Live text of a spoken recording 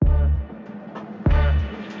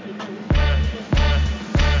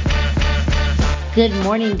Good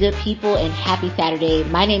morning, good people, and happy Saturday.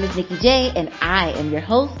 My name is Nikki J, and I am your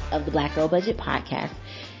host of the Black Girl Budget Podcast.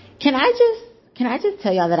 Can I just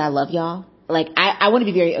tell y'all that I love y'all? I want to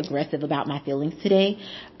be very aggressive about my feelings today.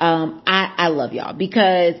 I love y'all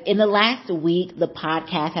because in the last week, the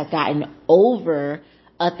podcast has gotten over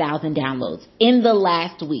 1,000 downloads in the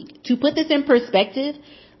last week. To put this in perspective,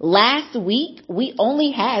 last week, we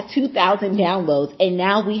only had 2,000 downloads, and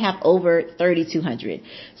now we have over 3,200.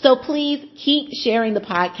 So please keep sharing the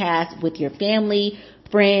podcast with your family,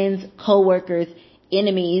 friends, coworkers,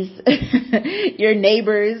 enemies, your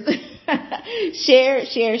neighbors. Share.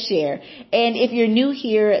 And if you're new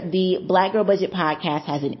here, the Black Girl Budget Podcast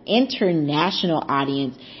has an international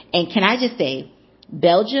audience. And can I just say,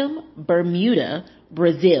 Belgium, Bermuda,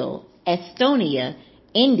 Brazil, Estonia,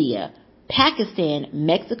 India, Pakistan,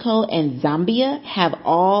 Mexico, and Zambia have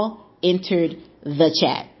all entered the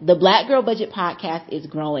chat. The Black Girl Budget Podcast is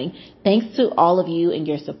growing thanks to all of you and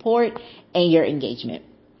your support and your engagement.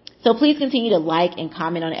 So please continue to like and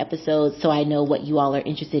comment on episodes so I know what you all are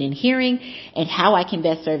interested in hearing and how I can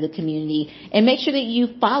best serve the community. And make sure that you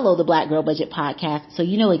follow the Black Girl Budget Podcast so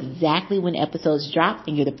you know exactly when episodes drop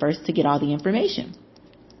and you're the first to get all the information.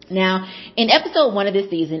 Now, in episode 1 of this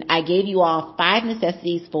season, I gave you all 5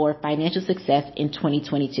 necessities for financial success in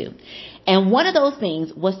 2022. And one of those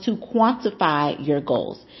things was to quantify your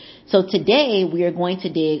goals. So today we are going to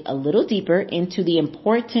dig a little deeper into the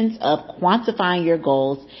importance of quantifying your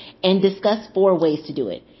goals and discuss 4 ways to do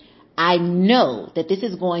it. I know that this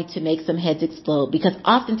is going to make some heads explode because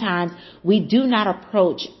oftentimes we do not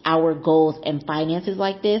approach our goals and finances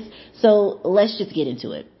like this. So let's just get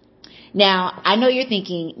into it. Now, I know you're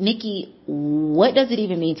thinking, Nikki, what does it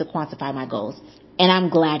even mean to quantify my goals? And I'm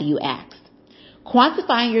glad you asked.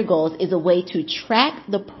 Quantifying your goals is a way to track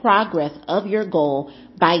the progress of your goal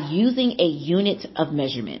by using a unit of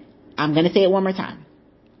measurement. I'm going to say it one more time.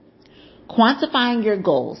 Quantifying your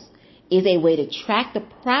goals is a way to track the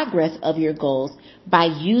progress of your goals by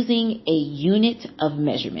using a unit of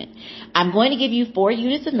measurement. I'm going to give you 4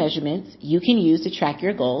 units of measurements you can use to track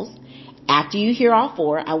your goals. After you hear all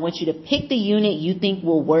 4, I want you to pick the unit you think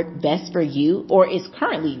will work best for you or is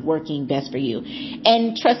currently working best for you.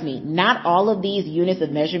 And trust me, not all of these units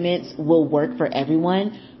of measurements will work for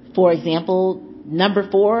everyone. For example, number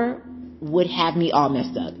 4 would have me all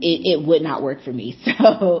messed up. It would not work for me.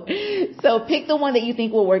 So pick the one that you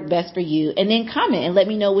think will work best for you and then comment and let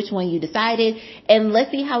me know which one you decided. And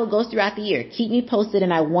let's see how it goes throughout the year. Keep me posted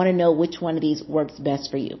and I want to know which one of these works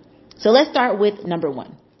best for you. So let's start with number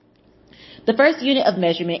 1. The first unit of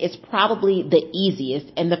measurement is probably the easiest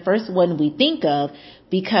and the first one we think of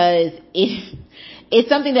because it's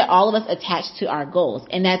something that all of us attach to our goals,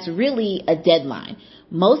 and that's really a deadline.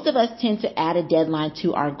 Most of us tend to add a deadline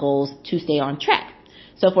to our goals to stay on track.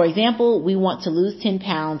 So for example, we want to lose 10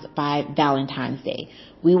 pounds by Valentine's Day.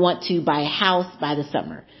 We want to buy a house by the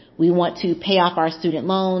summer. We want to pay off our student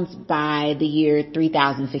loans by the year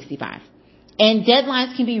 3065. And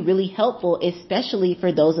deadlines can be really helpful, especially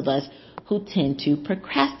for those of us who tend to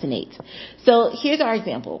procrastinate. So here's our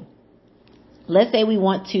example. Let's say we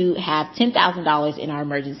want to have $10,000 in our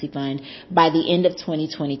emergency fund by the end of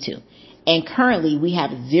 2022. And currently we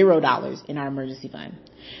have $0 in our emergency fund.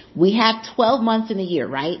 We have 12 months in a year,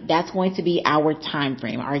 right? That's going to be our time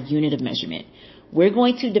frame, our unit of measurement. We're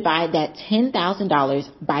going to divide that $10,000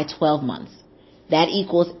 by 12 months. That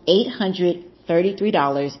equals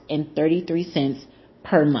 $833.33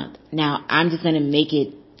 per month. Now, I'm just going to make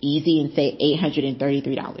it easy and say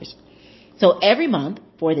 $833. So every month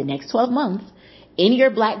for the next 12 months, in your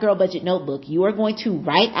Black Girl Budget notebook, you are going to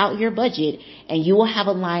write out your budget and you will have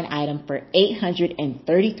a line item for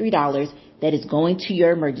 $833 that is going to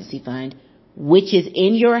your emergency fund, which is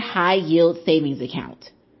in your high yield savings account. ...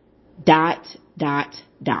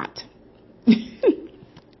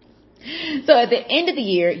 So at the end of the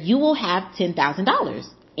year, you will have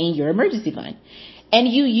 $10,000 in your emergency fund. And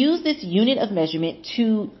you use this unit of measurement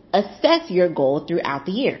to assess your goal throughout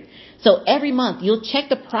the year. So every month you'll check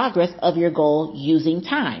the progress of your goal using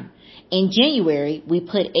time. In January, we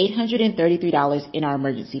put $833 in our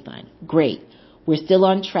emergency fund. Great. We're still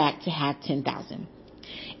on track to have $10,000.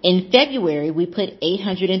 In February, we put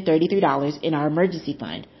 $833 in our emergency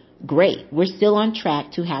fund. Great. We're still on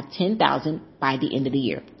track to have $10,000 by the end of the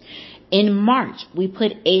year. In March, we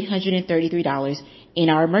put $833 in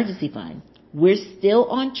our emergency fund. We're still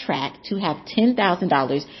on track to have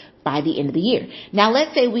 $10,000 by the end of the year. Now,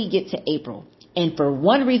 let's say we get to April, and for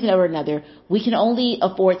one reason or another, we can only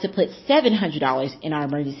afford to put $700 in our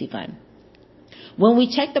emergency fund. When we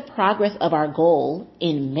check the progress of our goal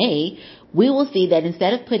in May, we will see that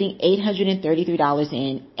instead of putting $833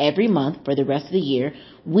 in every month for the rest of the year,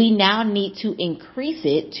 we now need to increase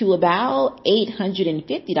it to about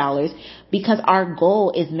 $850 because our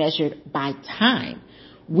goal is measured by time.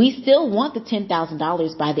 We still want the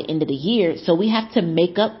 $10,000 by the end of the year, so we have to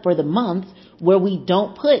make up for the months where we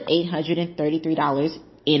don't put $833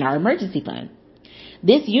 in our emergency fund.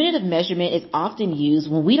 This unit of measurement is often used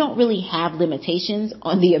when we don't really have limitations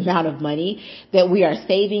on the amount of money that we are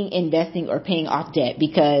saving, investing, or paying off debt,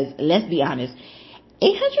 because let's be honest,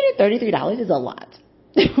 $833 is a lot.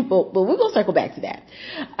 but we're going to circle back to that.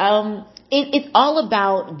 It's all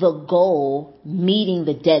about the goal meeting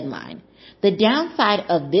the deadline. The downside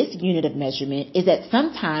of this unit of measurement is that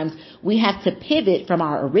sometimes we have to pivot from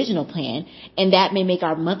our original plan, and that may make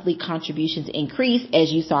our monthly contributions increase,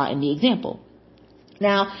 as you saw in the example.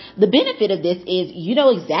 Now, the benefit of this is you know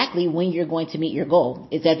exactly when you're going to meet your goal.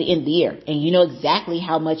 It's at the end of the year, and you know exactly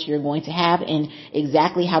how much you're going to have and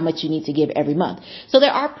exactly how much you need to give every month. So there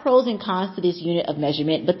are pros and cons to this unit of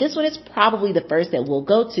measurement, but this one is probably the first that we'll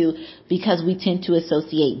go to because we tend to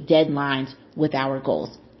associate deadlines with our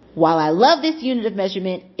goals. While I love this unit of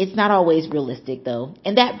measurement, it's not always realistic though.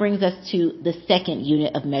 And that brings us to the second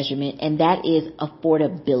unit of measurement, and that is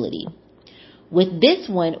affordability. With this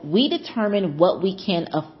one, we determine what we can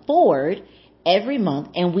afford every month,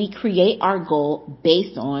 and we create our goal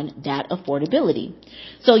based on that affordability.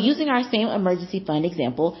 So using our same emergency fund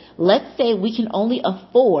example, let's say we can only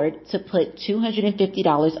afford to put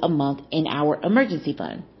 $250 a month in our emergency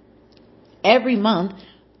fund. Every month,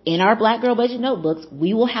 in our Black Girl Budget notebooks,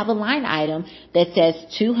 we will have a line item that says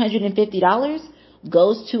 $250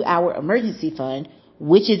 goes to our emergency fund,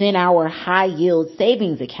 which is in our high yield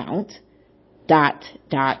savings account, ...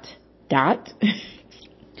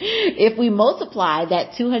 If we multiply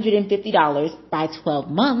that $250 by 12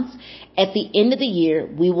 months, at the end of the year,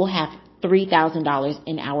 we will have $3,000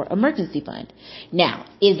 in our emergency fund. Now,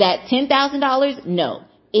 is that $10,000? No.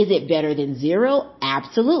 Is it better than zero?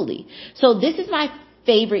 Absolutely. So this is my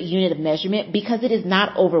favorite unit of measurement because it is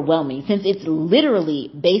not overwhelming, since it's literally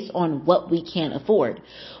based on what we can afford.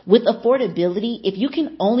 With affordability, if you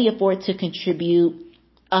can only afford to contribute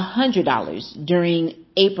 $100 during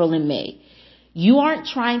April and May, you aren't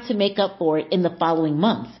trying to make up for it in the following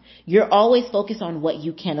months. You're always focused on what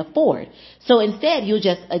you can afford. So instead, you'll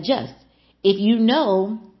just adjust. If you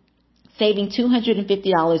know saving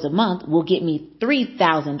 $250 a month will get me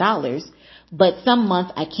 $3,000, but some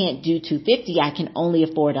months I can't do $250, I can only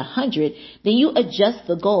afford $100, then you adjust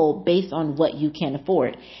the goal based on what you can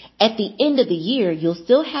afford. At the end of the year, you'll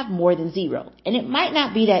still have more than zero. And it might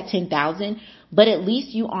not be that $10,000, but at least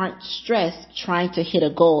you aren't stressed trying to hit a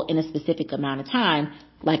goal in a specific amount of time,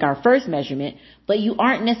 like our first measurement, but you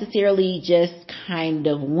aren't necessarily just kind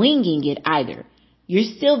of winging it either.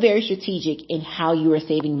 You're still very strategic in how you are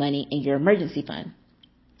saving money in your emergency fund.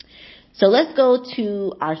 So let's go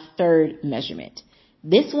to our third measurement.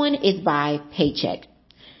 This one is by paycheck.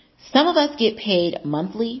 Some of us get paid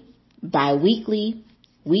monthly, bi-weekly,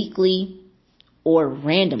 weekly, or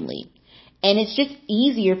randomly. And it's just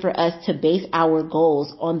easier for us to base our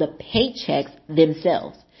goals on the paychecks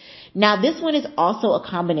themselves. Now, this one is also a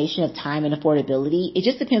combination of time and affordability. It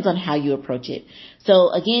just depends on how you approach it. So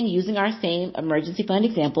again, using our same emergency fund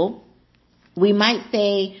example, we might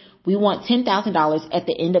say we want $10,000 at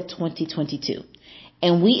the end of 2022.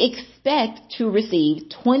 And we expect to receive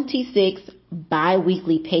 26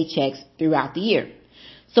 bi-weekly paychecks throughout the year.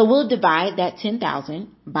 So we'll divide that $10,000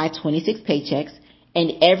 by 26 paychecks,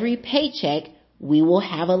 and every paycheck we will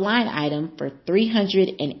have a line item for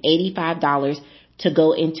 $385 to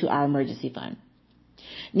go into our emergency fund.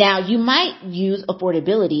 Now, you might use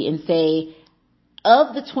affordability and say,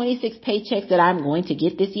 of the 26 paychecks that I'm going to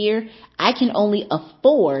get this year, I can only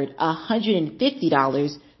afford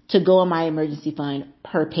 $150 to go in my emergency fund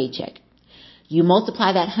per paycheck. You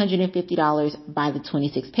multiply that $150 by the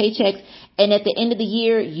 26 paychecks, and at the end of the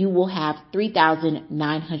year, you will have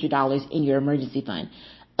 $3,900 in your emergency fund.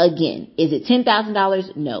 Again, is it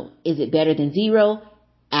 $10,000? No. Is it better than zero?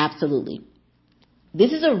 Absolutely.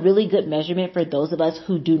 This is a really good measurement for those of us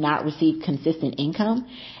who do not receive consistent income.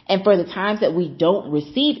 And for the times that we don't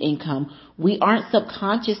receive income, we aren't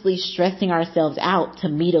subconsciously stressing ourselves out to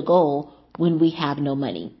meet a goal when we have no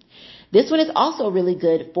money. This one is also really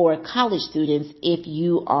good for college students if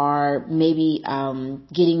you are maybe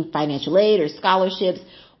getting financial aid or scholarships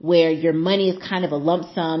where your money is kind of a lump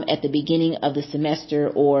sum at the beginning of the semester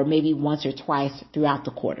or maybe once or twice throughout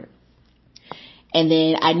the quarter. And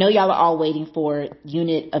then I know y'all are all waiting for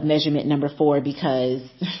unit of measurement number 4 because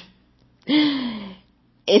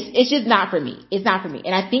it's just not for me. It's not for me.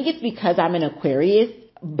 And I think it's because I'm an Aquarius.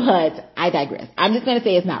 but I digress. I'm just going to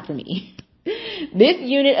say it's not for me. This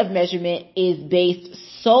unit of measurement is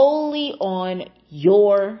based solely on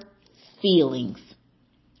your feelings.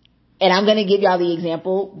 And I'm going to give y'all the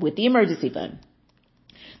example with the emergency fund.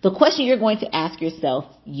 The question you're going to ask yourself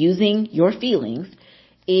using your feelings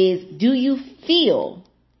is, do you feel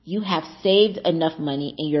you have saved enough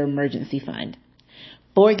money in your emergency fund?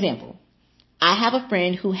 For example, I have a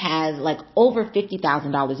friend who has like over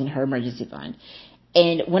 $50,000 in her emergency fund.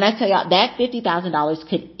 And when I tell y'all that $50,000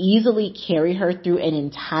 could easily carry her through an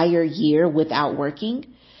entire year without working.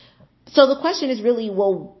 So the question is really,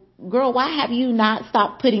 well, girl, why have you not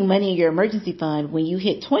stopped putting money in your emergency fund when you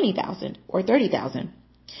hit 20,000 or 30,000?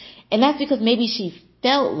 And that's because maybe she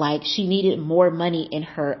felt like she needed more money in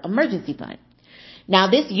her emergency fund. Now,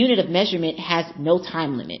 this unit of measurement has no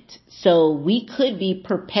time limit. So we could be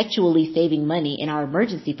perpetually saving money in our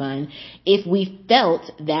emergency fund if we felt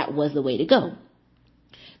that was the way to go.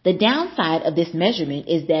 The downside of this measurement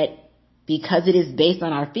is that because it is based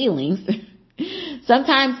on our feelings,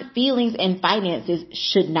 sometimes feelings and finances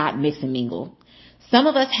should not mix and mingle. Some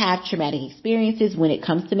of us have traumatic experiences when it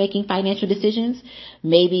comes to making financial decisions,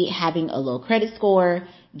 maybe having a low credit score,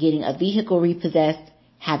 getting a vehicle repossessed,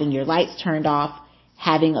 having your lights turned off,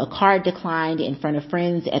 having a card declined in front of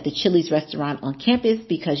friends at the Chili's restaurant on campus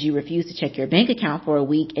because you refused to check your bank account for a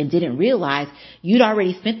week and didn't realize you'd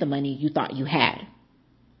already spent the money you thought you had.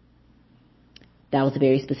 That was a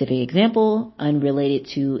very specific example, unrelated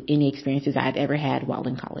to any experiences I've ever had while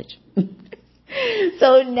in college.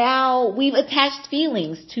 So now we've attached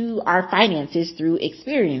feelings to our finances through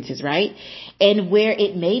experiences, right? And where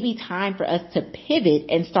it may be time for us to pivot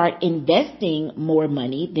and start investing more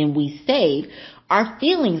money than we save, our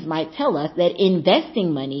feelings might tell us that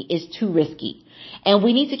investing money is too risky. And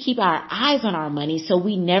we need to keep our eyes on our money so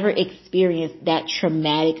we never experience that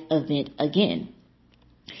traumatic event again.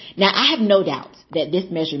 Now, I have no doubt that this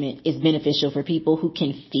measurement is beneficial for people who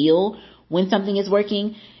can feel when something is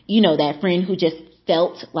working. You know, that friend who just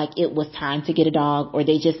felt like it was time to get a dog, or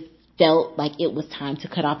they just felt like it was time to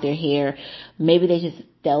cut off their hair. Maybe they just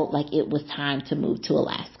felt like it was time to move to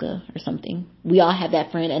Alaska or something. We all have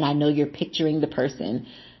that friend, and I know you're picturing the person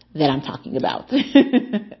that I'm talking about.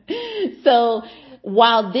 So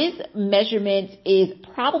while this measurement is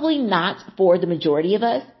probably not for the majority of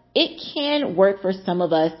us, it can work for some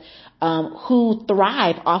of us who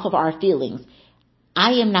thrive off of our feelings.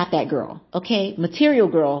 I am not that girl, okay? Material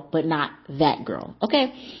girl, but not that girl,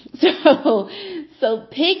 okay? So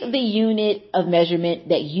pick the unit of measurement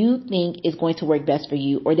that you think is going to work best for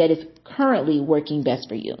you, or that is currently working best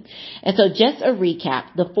for you. And so just a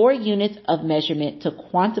recap, the 4 units of measurement to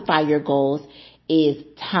quantify your goals is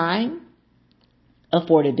time,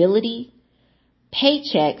 affordability,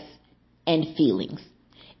 paychecks, and feelings.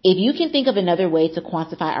 If you can think of another way to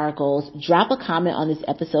quantify our goals, drop a comment on this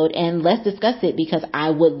episode and let's discuss it, because I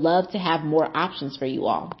would love to have more options for you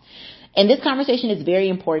all. And this conversation is very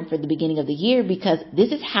important for the beginning of the year, because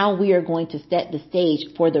this is how we are going to set the stage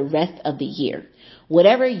for the rest of the year.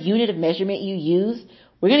 Whatever unit of measurement you use,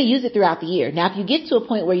 we're going to use it throughout the year. Now, if you get to a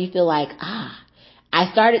point where you feel like, I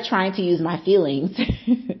started trying to use my feelings,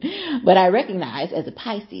 but I recognize as a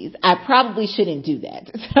Pisces, I probably shouldn't do that.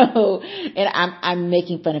 So, and I'm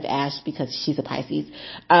making fun of Ash because she's a Pisces.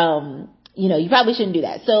 You probably shouldn't do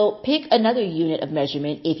that. So pick another unit of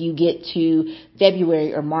measurement if you get to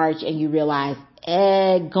February or March and you realize,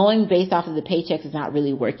 going based off of the paychecks is not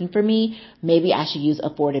really working for me. Maybe I should use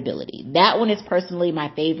affordability. That one is personally my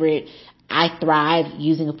favorite. I thrive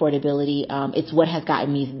using affordability. It's what has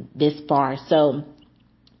gotten me this far. So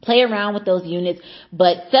play around with those units,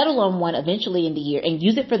 but settle on one eventually in the year and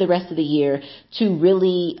use it for the rest of the year to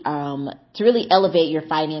really elevate your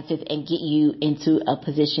finances and get you into a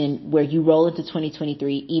position where you roll into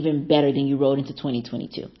 2023 even better than you rolled into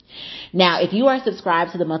 2022. Now, if you are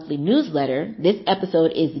subscribed to the monthly newsletter, this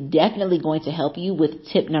episode is definitely going to help you with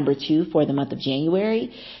tip number 2 for the month of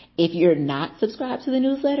January. If you're not subscribed to the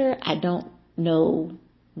newsletter, I don't know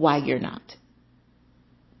why you're not.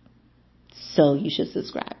 So you should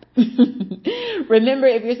subscribe. Remember,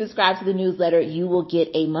 if you're subscribed to the newsletter, you will get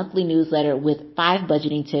a monthly newsletter with 5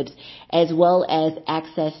 budgeting tips, as well as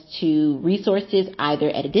access to resources either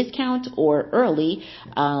at a discount or early.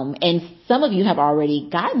 And some of you have already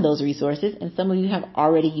gotten those resources, and some of you have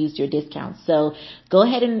already used your discounts. So go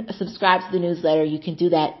ahead and subscribe to the newsletter. You can do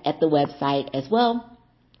that at the website as well.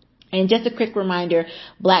 And just a quick reminder,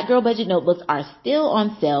 Black Girl Budget notebooks are still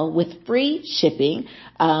on sale with free shipping.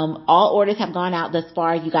 All orders have gone out thus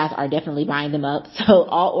far. You guys are definitely buying them up. So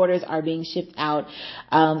all orders are being shipped out.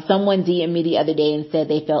 Someone DM'd me the other day and said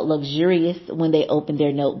they felt luxurious when they opened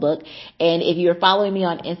their notebook. And if you're following me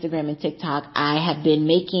on Instagram and TikTok, I have been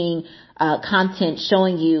making content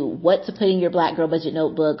showing you what to put in your Black Girl Budget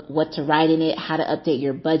notebook, what to write in it, how to update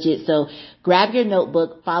your budget. So grab your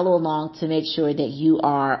notebook, follow along to make sure that you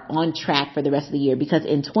are on track for the rest of the year, because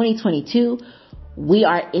in 2022, we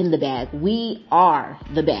are in the bag. We are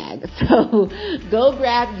the bag. So go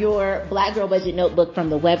grab your Black Girl Budget notebook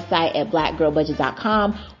from the website at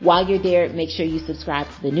blackgirlbudget.com. While you're there, make sure you subscribe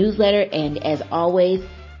to the newsletter. And as always,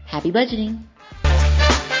 happy budgeting.